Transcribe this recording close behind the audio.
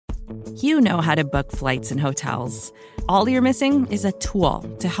You know how to book flights and hotels. All you're missing is a tool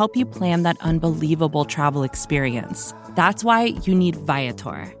to help you plan that unbelievable travel experience. That's why you need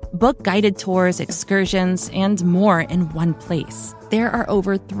Viator. Book guided tours, excursions, and more in one place. There are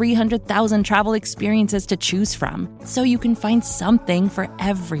over 300,000 travel experiences to choose from, so you can find something for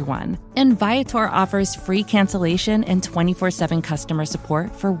everyone. And Viator offers free cancellation and 24/7 customer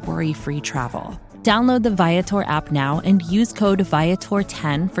support for worry-free travel. Download the Viator app now and use code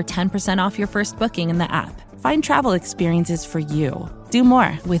Viator10 for 10% off your first booking in the app. Find travel experiences for you. Do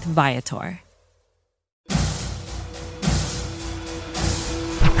more with Viator.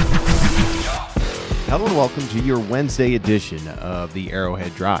 Hello and welcome to your Wednesday edition of the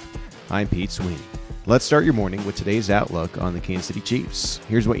Arrowhead Drive. I'm Pete Sweeney. Let's start your morning with today's outlook on the Kansas City Chiefs.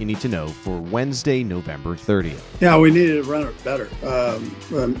 Here's what you need to know for Wednesday, November 30th. Yeah, we needed to run it better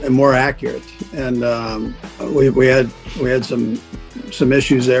and more accurate. And we had some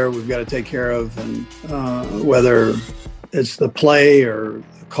issues there we've got to take care of, and whether it's the play or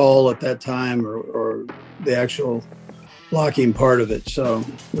the call at that time or the actual blocking part of it. So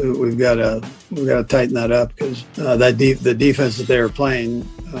we've got to tighten that up because the defense that they were playing,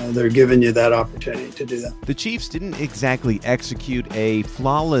 they're giving you that opportunity to do that. The Chiefs didn't exactly execute a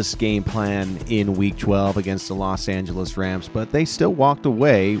flawless game plan in Week 12 against the Los Angeles Rams, but they still walked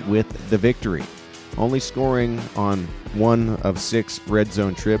away with the victory. Only scoring on 1 of 6 red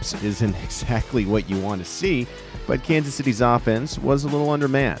zone trips isn't exactly what you want to see, but Kansas City's offense was a little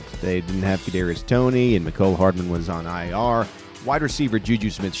undermanned. They didn't have Kadarius Toney, and Mecole Hardman was on IR. Wide receiver Juju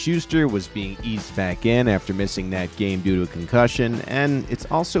Smith-Schuster was being eased back in after missing that game due to a concussion, and it's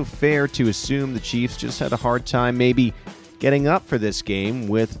also fair to assume the Chiefs just had a hard time maybe getting up for this game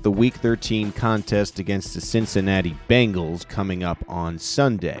with the Week 13 contest against the Cincinnati Bengals coming up on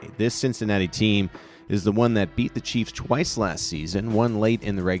Sunday. This Cincinnati team is the one that beat the Chiefs twice last season, one late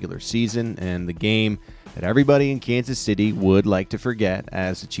in the regular season, and the game that everybody in Kansas City would like to forget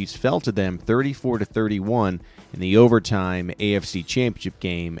as the Chiefs fell to them 34-31 in the overtime AFC Championship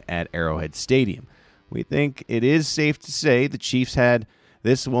game at Arrowhead Stadium. We think it is safe to say the Chiefs had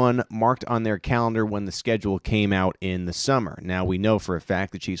this one marked on their calendar when the schedule came out in the summer. Now, we know for a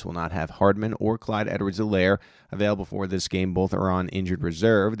fact the Chiefs will not have Hardman or Clyde Edwards-Helaire available for this game. Both are on injured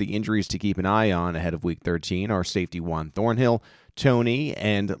reserve. The injuries to keep an eye on ahead of Week 13 are safety Juan Thornhill, Toney,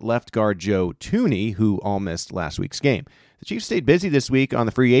 and left guard Joe Thuney, who all missed last week's game. The Chiefs stayed busy this week on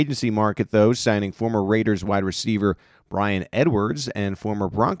the free agency market, though, signing former Raiders wide receiver Bryan Edwards and former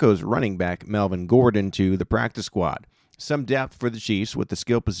Broncos running back Melvin Gordon to the practice squad. Some depth for the Chiefs with the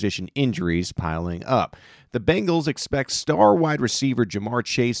skill position injuries piling up. The Bengals expect star wide receiver Jamar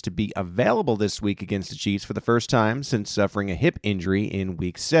Chase to be available this week against the Chiefs for the first time since suffering a hip injury in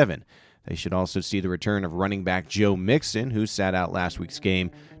Week 7. They should also see the return of running back Joe Mixon, who sat out last week's game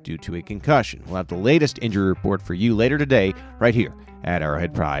due to a concussion. We'll have the latest injury report for you later today, right here at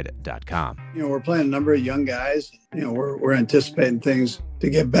arrowheadpride.com. We're playing a number of young guys. We're anticipating things to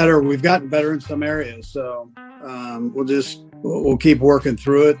get better. We've gotten better in some areas, so we'll keep working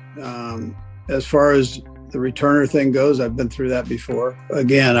through it. As far as the returner thing goes, I've been through that before.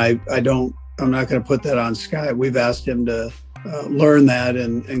 Again, I'm not going to put that on Sky. We've asked him to learn that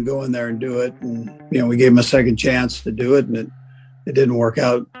and go in there and do it. And, we gave him a second chance to do it, and it didn't work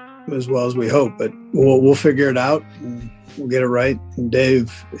out as well as we hoped, but we'll figure it out and we'll get it right. And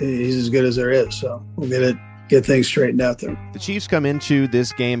Dave, he's as good as there is. So we'll get things straightened out there. The Chiefs come into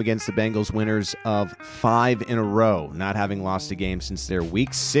this game against the Bengals winners of 5 in a row, not having lost a game since their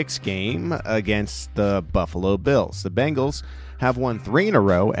Week 6 game against the Buffalo Bills. The Bengals have won 3 in a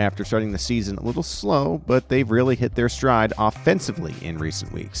row after starting the season a little slow, but they've really hit their stride offensively in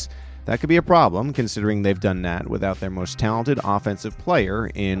recent weeks. That could be a problem, considering they've done that without their most talented offensive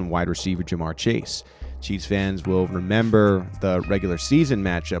player in wide receiver Jamar Chase. Chiefs fans will remember the regular season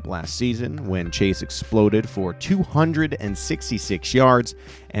matchup last season when Chase exploded for 266 yards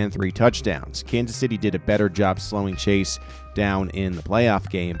and 3 touchdowns. Kansas City did a better job slowing Chase down in the playoff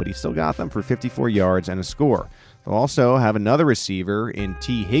game, but he still got them for 54 yards and a score. They'll also have another receiver in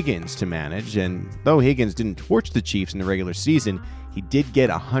T. Higgins to manage, and though Higgins didn't torch the Chiefs in the regular season, he did get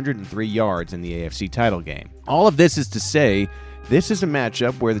 103 yards in the AFC title game. All of this is to say, this is a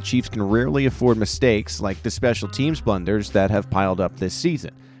matchup where the Chiefs can rarely afford mistakes like the special teams blunders that have piled up this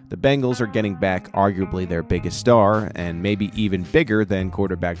season. The Bengals are getting back arguably their biggest star, and maybe even bigger than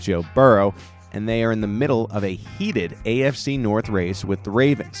quarterback Joe Burrow, and they are in the middle of a heated AFC North race with the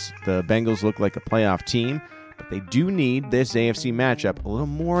Ravens. The Bengals look like a playoff team, but They do need this AFC matchup a little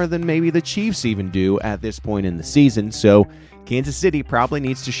more than maybe the Chiefs even do at this point in the season, so Kansas City probably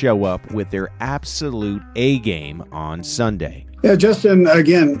needs to show up with their absolute A game on Sunday. Yeah, Justin,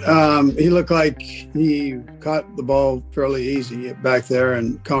 again, he looked like he caught the ball fairly easy back there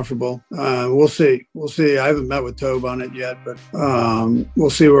and comfortable. We'll see. I haven't met with Tobe on it yet, but we'll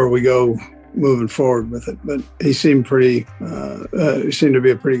see where we go moving forward with it. But he seemed to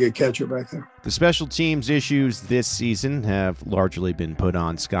be a pretty good catcher back there. The special teams issues this season have largely been put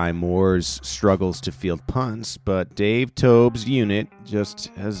on Sky Moore's struggles to field punts, but Dave Tobe's unit just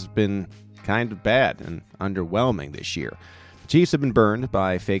has been kind of bad and underwhelming this year. Chiefs have been burned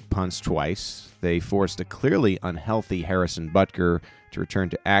by fake punts twice. They forced a clearly unhealthy Harrison Butker to return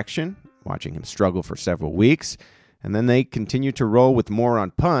to action, watching him struggle for several weeks. And then they continued to roll with Moore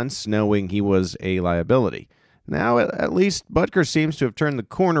on punts, knowing he was a liability. Now, at least Butker seems to have turned the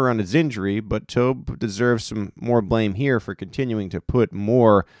corner on his injury, but Tobe deserves some more blame here for continuing to put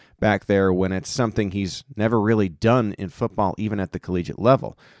Moore back there when it's something he's never really done in football, even at the collegiate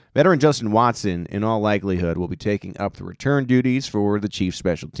level. Veteran Justin Watson, in all likelihood, will be taking up the return duties for the Chiefs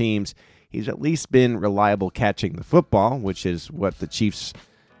special teams. He's at least been reliable catching the football, which is what the Chiefs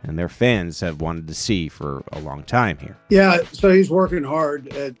and their fans have wanted to see for a long time here. Yeah, so he's working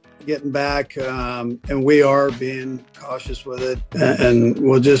hard at getting back, and we are being cautious with it. And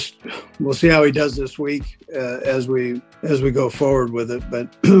we'll see how he does this week as we go forward with it.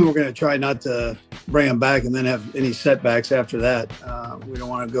 But we're going to try not to bring him back and then have any setbacks after that. We don't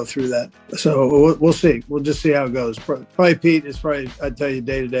want to go through that. So we'll see. We'll just see how it goes. Probably Pete is I'd tell you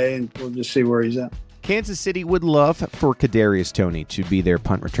day to day, and we'll just see where he's at. Kansas City would love for Kadarius Toney to be their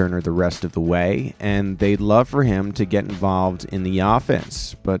punt returner the rest of the way, and they'd love for him to get involved in the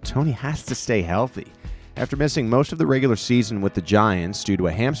offense, but Toney has to stay healthy. After missing most of the regular season with the Giants due to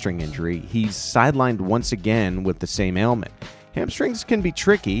a hamstring injury, he's sidelined once again with the same ailment. Hamstrings can be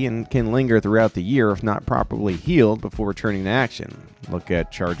tricky and can linger throughout the year if not properly healed before returning to action. Look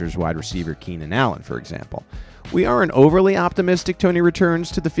at Chargers wide receiver Keenan Allen, for example. We aren't overly optimistic Toney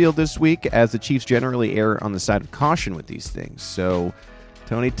returns to the field this week, as the Chiefs generally err on the side of caution with these things. So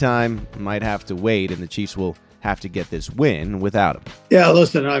Toney time might have to wait, and the Chiefs will have to get this win without him. Yeah,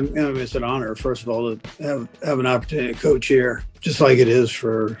 listen, it's an honor, first of all, to have an opportunity to coach here, just like it is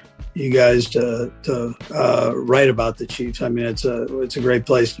for you guys to write about the Chiefs. I mean, it's a great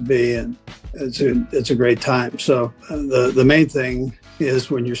place to be, and it's a great time. So the main thing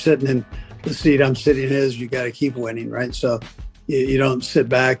is when you're sitting in the seat I'm sitting in is you got to keep winning, right? So you don't sit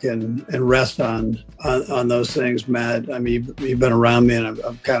back and rest on those things, Matt. I mean, you've been around me, and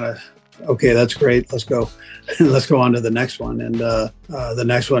I'm kind of, okay, that's great. Let's go. Let's go on to the next one. And the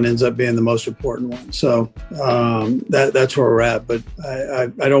next one ends up being the most important one. So that's where we're at. But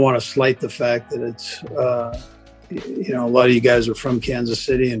I don't want to slight the fact that it's, a lot of you guys are from Kansas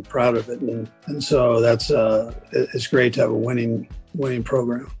City and proud of it. And so it's great to have a winning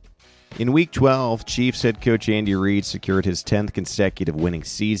program. In Week 12, Chiefs head coach Andy Reid secured his 10th consecutive winning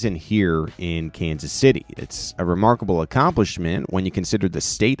season here in Kansas City. It's a remarkable accomplishment when you consider the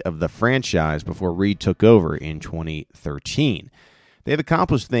state of the franchise before Reid took over in 2013. They've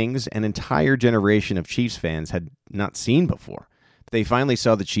accomplished things an entire generation of Chiefs fans had not seen before. They finally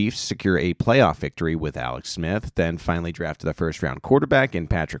saw the Chiefs secure a playoff victory with Alex Smith, then finally drafted a first-round quarterback in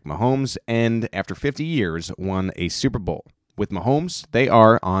Patrick Mahomes, and after 50 years, won a Super Bowl. With Mahomes, they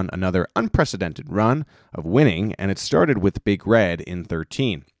are on another unprecedented run of winning, and it started with Big Red in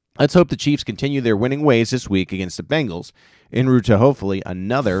 13. Let's hope the Chiefs continue their winning ways this week against the Bengals, en route to hopefully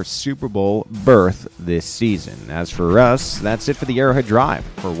another Super Bowl berth this season. As for us, that's it for the Arrowhead Drive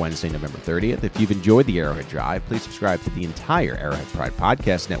for Wednesday, November 30th. If you've enjoyed the Arrowhead Drive, please subscribe to the entire Arrowhead Pride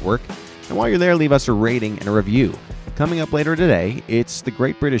Podcast Network, and while you're there, leave us a rating and a review. Coming up later today, it's the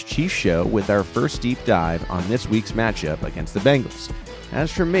Great British Chiefs Show with our first deep dive on this week's matchup against the Bengals.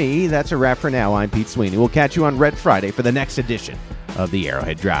 As for me, that's a wrap for now. I'm Pete Sweeney. We'll catch you on Red Friday for the next edition of the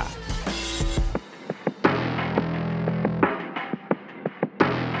Arrowhead Drive.